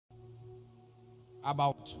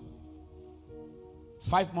About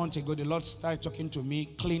 5 months ago, the Lord started talking to me,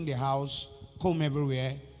 clean the house, comb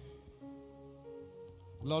everywhere.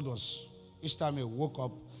 Lord was, each time I woke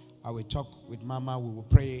up, I would talk with Mama, we would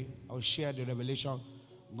pray, I would share the revelation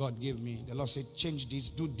God gave me. The Lord said, change this,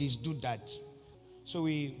 do that. So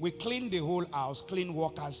we cleaned the whole house, clean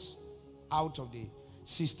workers out of the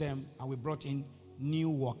system, and we brought in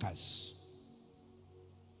new workers.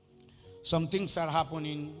 Some things are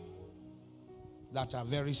happening that are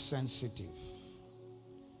very sensitive.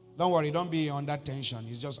 Don't worry, don't be under tension.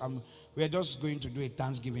 It's just we're just going to do a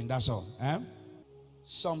Thanksgiving, that's all.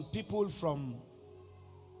 Some people from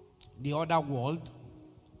the other world,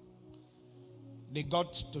 they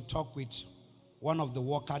got to talk with one of the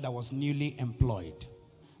workers that was newly employed.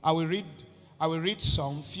 I will read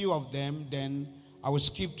some few of them, then I will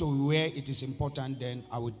skip to where it is important, then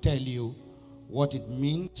I will tell you what it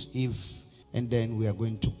means and then we are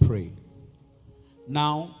going to pray.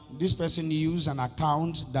 Now, this person used an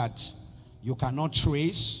account that you cannot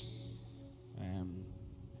trace.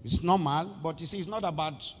 It's normal, but you see, it's not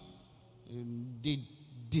about the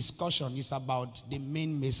discussion, it's about the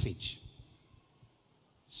main message.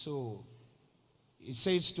 So, it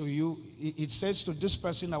says to this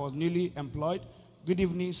person that was newly employed, good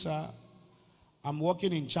evening, sir. I'm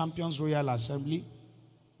working in Champions Royal Assembly.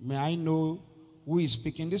 May I know who is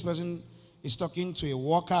speaking? This person is talking to a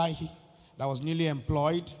worker that was newly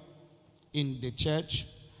employed in the church.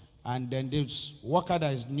 And then this worker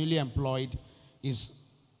that is newly employed is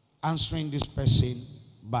answering this person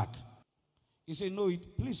back. He said, no,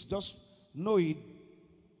 please just know it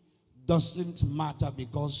doesn't matter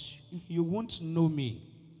because you won't know me.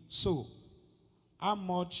 So, how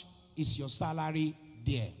much is your salary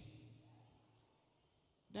there?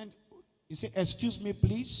 Then he said, excuse me,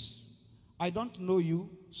 please. I don't know you,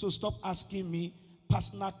 so stop asking me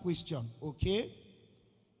personal question, okay?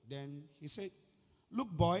 Then he said, look,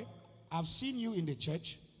 boy, I've seen you in the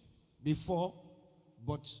church before,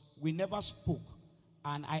 but we never spoke.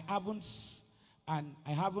 And you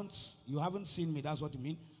haven't seen me, that's what you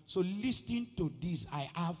mean. So listening to this, I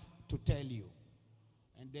have to tell you.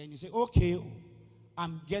 And then he said, okay,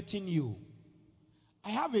 I'm getting you. I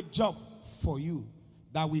have a job for you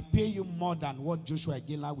that will pay you more than what Joshua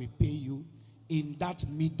Iginla will pay you in that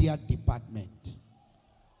media department.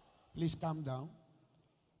 Please calm down.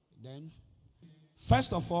 Then,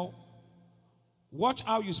 first of all, watch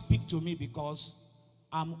how you speak to me because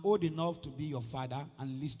I'm old enough to be your father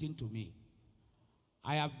and listen to me.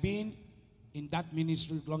 I have been in that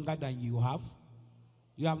ministry longer than you have.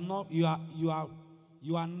 You are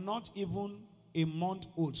not even a month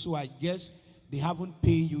old, so I guess they haven't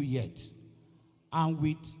paid you yet. And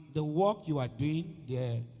with the work you are doing,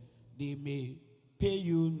 they may pay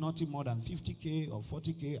you nothing more than 50K or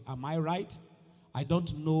 40K. Am I right? I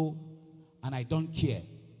don't know and I don't care.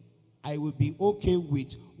 I will be okay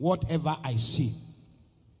with whatever I see.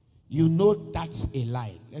 You know that's a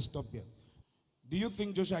lie. Let's stop here. Do you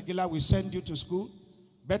think Joshua Iginla will send you to school?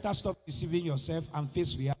 Better stop deceiving yourself and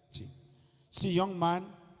face reality. See, young man,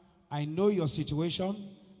 I know your situation.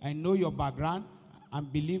 I know your background. And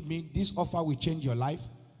believe me, this offer will change your life.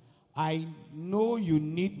 I know you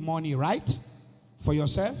need money, right? For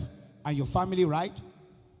yourself and your family, right?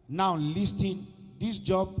 Now listen, this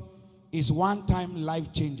job is one-time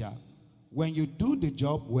life changer. When you do the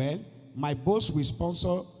job well, my boss will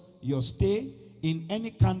sponsor your stay in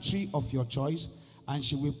any country of your choice, and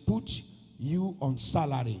she will put you on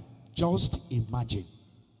salary. Just imagine.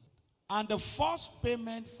 And the first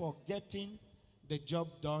payment for getting the job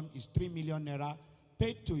done is 3 million naira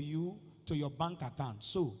paid to you to your bank account.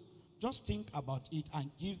 So just think about it and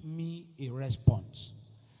give me a response.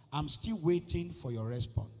 I'm still waiting for your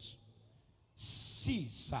response. See,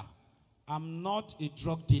 sir, I'm not a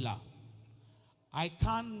drug dealer. I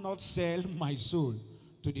cannot sell my soul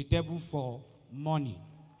to the devil for money.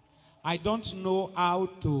 I don't know how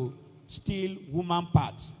to steal woman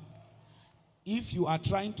parts. If you are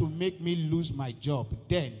trying to make me lose my job,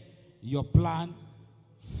 then your plan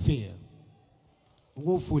failed.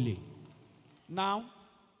 Woefully. Now,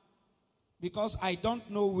 because I don't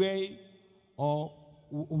know where or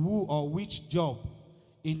who or which job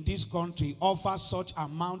in this country offers such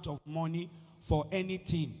amount of money for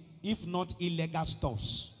anything, if not illegal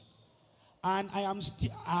stuffs. And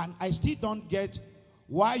I still don't get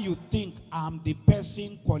why you think I'm the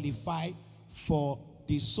person qualified for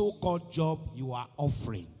the so-called job you are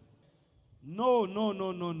offering. No.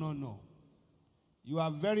 You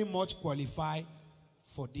are very much qualified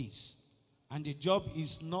for this. And the job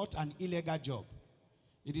is not an illegal job.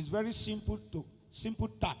 It is very simple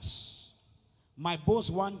task. My boss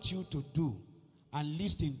wants you to do, And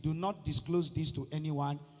listen, do not disclose this to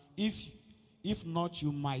anyone. If not,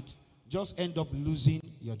 you might just end up losing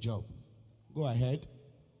your job. Go ahead.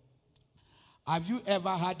 Have you ever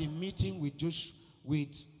had a meeting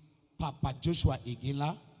with Papa Joshua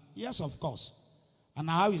Iginla? Yes, of course. And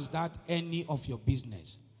how is that any of your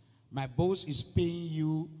business? My boss is paying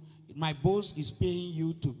you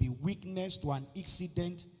to be witness to an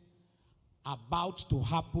incident about to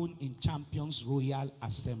happen in Champions Royal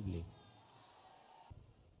Assembly.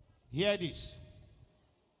 Hear this.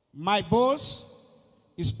 My boss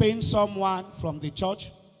is paying someone from the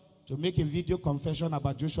church to make a video confession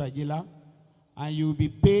about Joshua Iginla, and you will be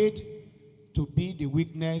paid to be the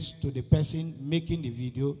witness to the person making the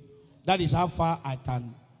video. That is how far I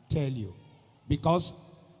can tell you, because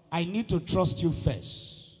I need to trust you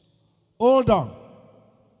first. Hold on.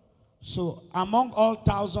 So among all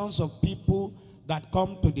thousands of people that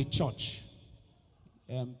come to the church,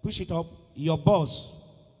 push it up, your boss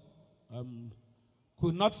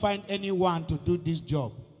could not find anyone to do this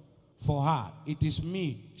job for her. It is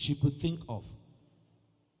me she could think of.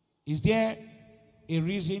 Is there a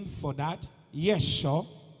reason for that? Yes, sure.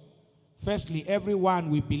 Firstly, everyone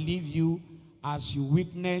will believe you as you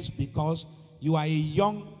witness because you are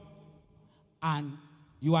young and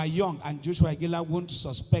Joshua Iginla won't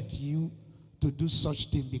suspect you to do such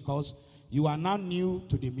thing because you are now new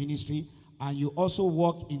to the ministry and you also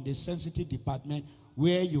work in the sensitive department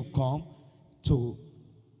where you come to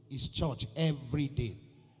his church every day.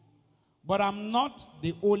 But I'm not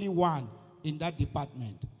the only one in that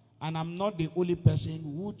department, and I'm not the only person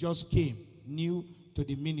who just came new to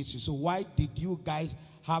the ministry. So why did you guys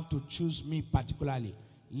have to choose me particularly?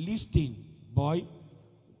 Listen, boy,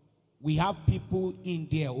 we have people in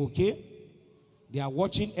there, okay? They are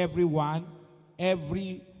watching everyone,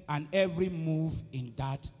 every move in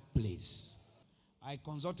that place. I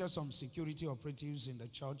consulted some security operatives in the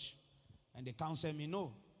church, and they counseled me,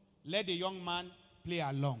 no, let the young man play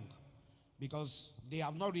along, because they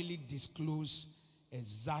have not really disclosed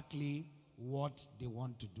exactly what they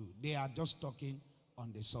want to do. They are just talking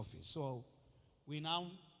on the surface. So we now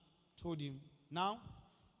told him, now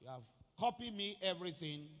you have copied me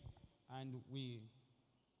everything, and we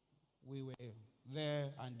were there,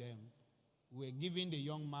 and we were giving the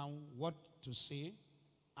young man what to say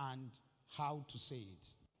and how to say it.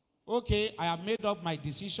 Okay, I have made up my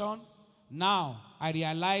decision. Now I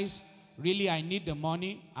realize really I need the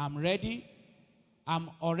money. I'm ready. I'm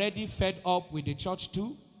already fed up with the church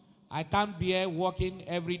too. I can't be working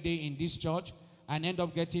every day in this church and end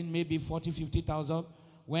up getting maybe 40, 50,000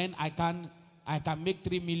 when I can make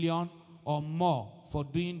 3 million or more for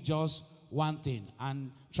doing just one thing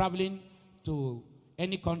and traveling to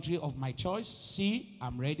any country of my choice. See,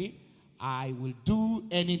 I'm ready. I will do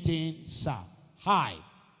anything, sir. Hi.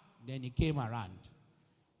 Then he came around.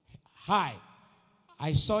 Hi.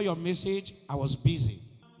 I saw your message. I was busy.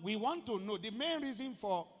 We want to know. The main reason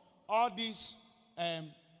for all this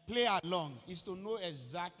play along is to know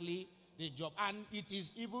exactly the job. And it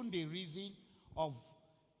is even the reason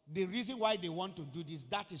why they want to do this.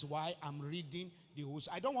 That is why I'm reading the whole.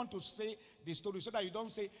 I don't want to say the story so that you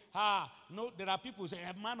don't say, no, there are people who say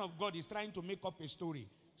a man of God is trying to make up a story.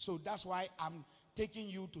 So that's why I'm taking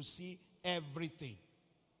you to see everything.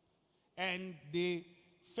 And the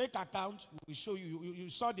fake account will show you. You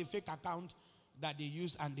saw the fake account that they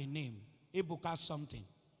used and the name. Ebuka something.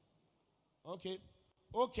 Okay.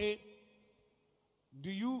 Okay.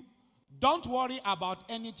 Don't worry about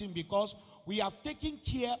anything because we have taken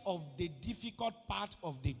care of the difficult part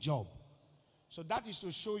of the job. So that is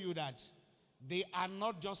to show you that they are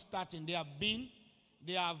not just starting. They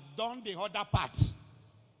have done the other part.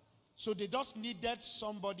 So they just needed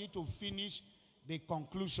somebody to finish the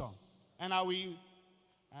conclusion. And I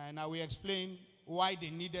will explain why they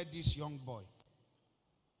needed this young boy.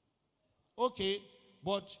 Okay,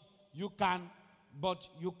 but you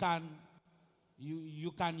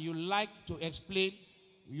like to explain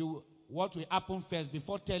what will happen first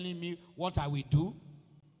before telling me what I will do?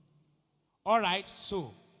 All right,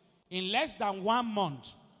 so in less than 1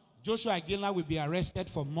 month, Joshua Iginla will be arrested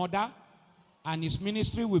for murder and his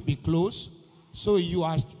ministry will be closed. So you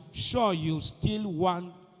are sure you still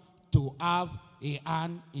want to have a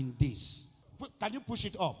hand in this? Can you push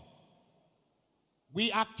it up?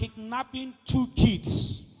 We are kidnapping 2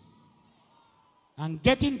 kids and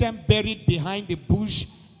getting them buried behind the bush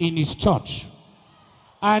in his church.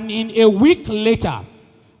 And in a week later,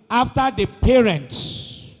 after the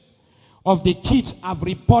parents of the kids have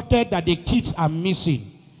reported that the kids are missing,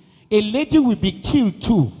 a lady will be killed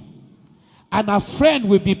too. And a friend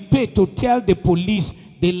will be paid to tell the police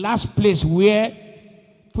the last place where,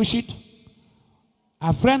 push it,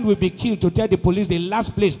 Her friend will be killed to tell the police the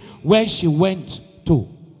last place where she went to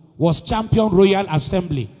was Champion Royal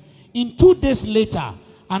Assembly. In 2 days later,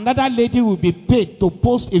 another lady will be paid to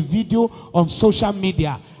post a video on social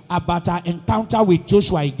media about her encounter with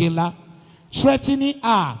Joshua Iginla, threatening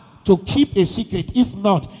her to keep a secret. If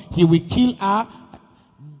not, he will kill her.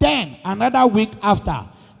 Then, another week after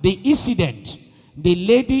the incident, the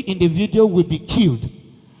lady in the video will be killed.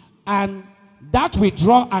 And that will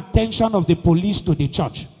draw attention of the police to the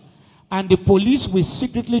church. And the police will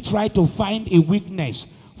secretly try to find a weakness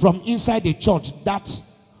from inside the church. That's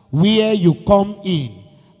where you come in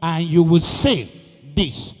and you will say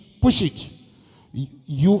this. Push it.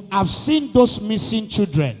 You have seen those missing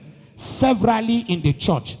children severally in the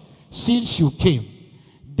church since you came.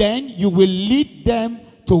 Then you will lead them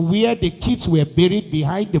to where the kids were buried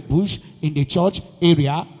behind the bush in the church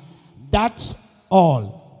area. That's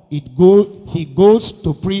all. He goes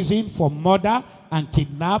to prison for murder and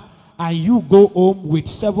kidnap, and you go home with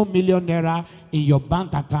 7 million naira in your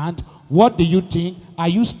bank account. What do you think? Are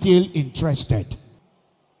you still interested?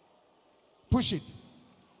 Push it.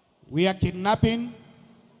 We are kidnapping.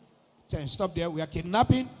 Stop there. We are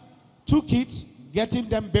kidnapping 2 kids, getting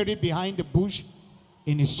them buried behind the bush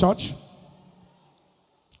in his church.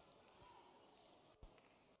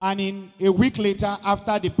 And in a week later,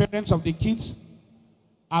 after the parents of the kids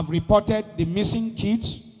have reported the missing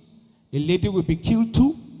kids, a lady will be killed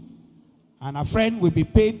too, and a friend will be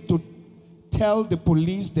paid to tell the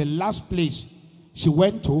police the last place she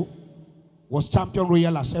went to was Champion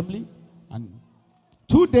Royal Assembly. And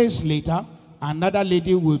 2 days later, another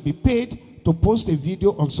lady will be paid to post a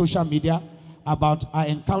video on social media about her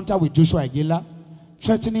encounter with Joshua Iginla,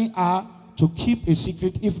 threatening her to keep a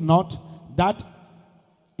secret. If not,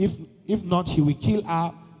 he will kill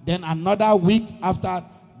her. Then another week after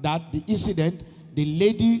that, the incident, the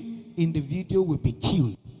lady in the video will be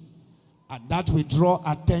killed. And that will draw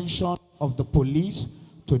attention of the police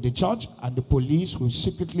to the church, and the police will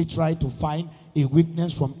secretly try to find a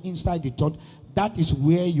weakness from inside the church. That is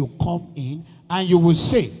where you come in and you will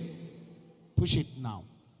say, push it now.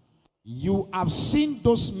 You have seen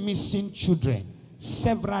those missing children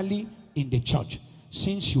severally in the church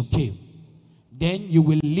since you came. Then you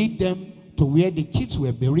will lead them to where the kids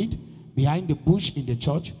were buried behind the bush in the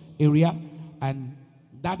church area, and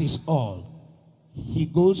that is all. He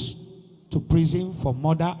goes to prison for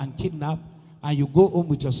murder and kidnap, and you go home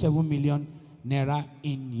with your 7 million naira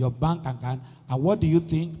in your bank account. And what do you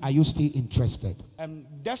think? Are you still interested?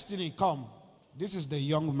 Destiny, come. This is the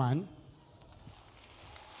young man.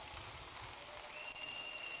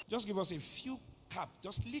 Just give us a few cap,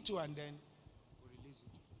 just little, and then we'll release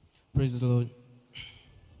it. Praise the Lord.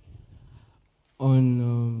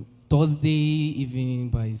 On Thursday evening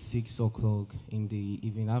by 6 o'clock in the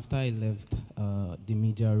evening, after I left the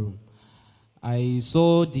media room, I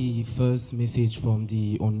saw the first message from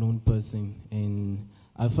the unknown person, and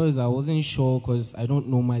at first I wasn't sure because I don't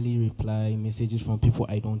normally reply messages from people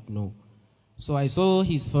I don't know. So I saw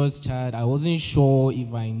his first chat. I wasn't sure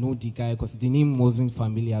if I know the guy because the name wasn't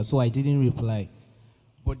familiar, so I didn't reply.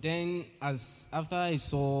 But then after I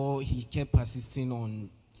saw he kept persisting on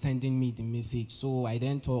sending me the message, so I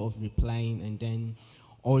then thought of replying, and then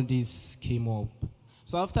all this came up.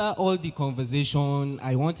 So after all the conversation,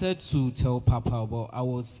 I wanted to tell Papa, but I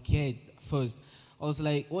was scared first. I was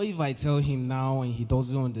like, what if I tell him now and he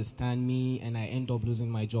doesn't understand me and I end up losing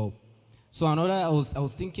my job? So I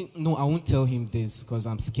was thinking, no, I won't tell him this because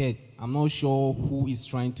I'm scared. I'm not sure who is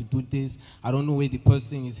trying to do this. I don't know where the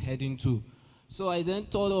person is heading to. So I then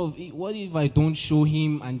thought of, what if I don't show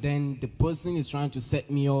him and then the person is trying to set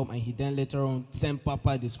me up and he then later on sent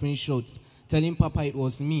Papa the screenshots telling Papa it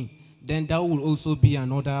was me. Then that will also be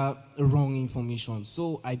another wrong information.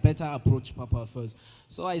 So I better approach Papa first.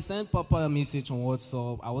 So I sent Papa a message on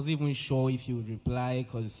WhatsApp. I wasn't even sure if he would reply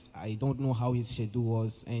because I don't know how his schedule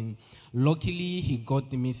was. And luckily, he got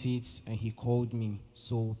the message and he called me.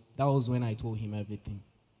 So that was when I told him everything.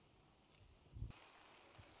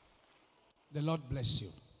 The Lord bless you.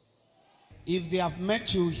 If they have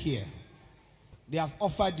met you here, they have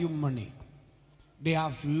offered you money, they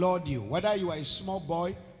have lured you, whether you are a small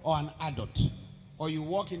boy or an adult, or you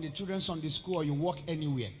work in the children's Sunday school, or you work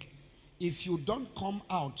anywhere, if you don't come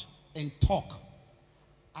out and talk,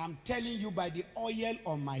 I'm telling you by the oil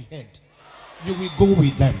on my head, you will go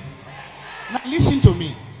with them. Now listen to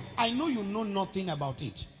me. I know you know nothing about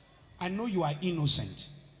it. I know you are innocent.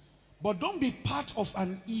 But don't be part of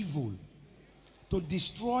an evil to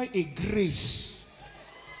destroy a grace,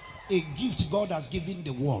 a gift God has given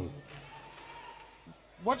the world.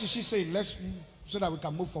 What is she saying? so that we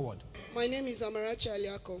can move forward. My name is Amarachi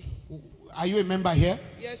Aliako. Are you a member here?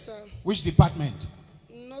 Yes, sir. Which department?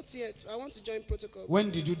 Not yet. I want to join protocol. When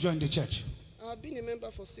did you join the church? I've been a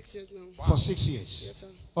member for 6 years now. Wow. For 6 years? Yes, sir.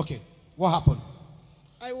 Okay. What happened?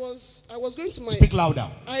 I was going to my... Speak louder.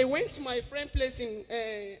 I went to my friend place in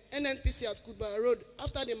NNPC at Kubwa Road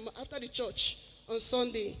after the church on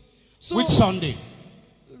Sunday. So, which Sunday?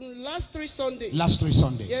 Last 3 Sundays. Last 3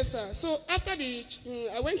 Sundays. Yes, sir. So after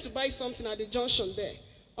I went to buy something at the junction there.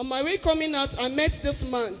 On my way coming out, I met this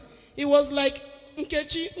man. He was like,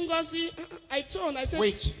 Nkechi, Ngozi. I turned, I said...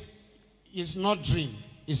 Wait. It's not dream.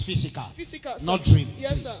 It's physical. Physical, sir. Not dream.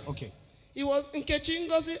 Yes, please. Sir. Okay. He was Nkechi,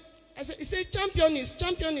 Ngozi. He said, championist.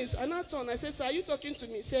 And I turned. I said, sir, are you talking to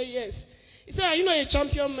me? He said, yes. He said, are you not a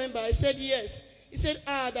champion member? I said, yes. He said,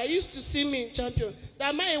 that used to see me in champion.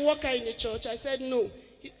 That am I a worker in the church? I said, no.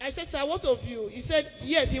 I said, sir, what of you? He said,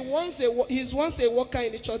 yes, he's once a worker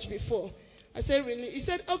in the church before. I said, really? He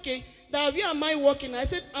said, okay. That where am I working? I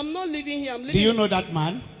said, I'm not living here. I'm living. Do you know that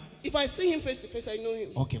man? If I see him face to face, I know him.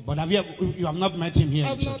 Okay, but you have not met him here?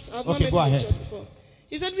 I've not okay, met go him ahead. in church before.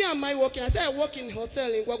 He said, where am I working? I said, I work in a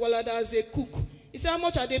hotel in Gwagwalada as a cook. He said, how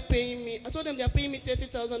much are they paying me? I told them they are paying me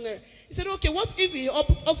 30,000 naira. He said, okay, what if he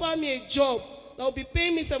offer me a job that will be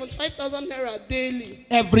paying me 75,000 naira daily?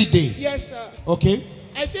 Every day? Yes, sir. Okay.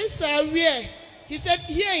 I said, sir, where? He said,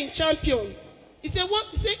 here in Champion. He said, what?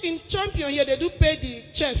 He said, in Champion here, they do pay the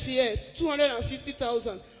chef here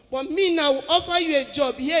 250,000. But me now will offer you a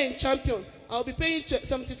job here in Champion. I'll be paying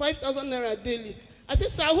 75,000 naira daily. I said,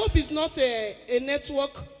 sir, I hope it's not a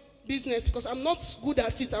network business because I'm not good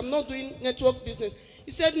at it. I'm not doing network business.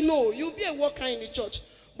 He said, no, you'll be a worker in the church.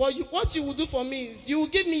 But what you will do for me is you will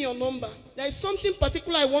give me your number. There is something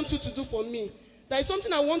particular I want you to do for me. There is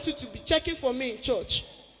something I want you to be checking for me in church.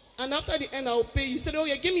 And after the end, I will pay you. He said, oh,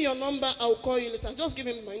 yeah, give me your number. I will call you later. Just give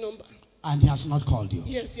him my number. And he has not called you?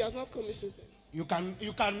 Yes, he has not called me since then. You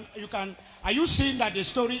can. Are you seeing that the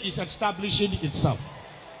story is establishing itself?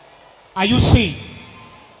 Are you seeing?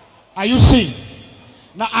 Are you seeing?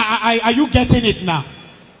 Now, are you getting it now?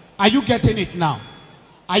 Are you getting it now?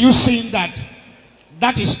 Are you seeing that?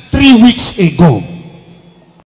 That is 3 weeks ago.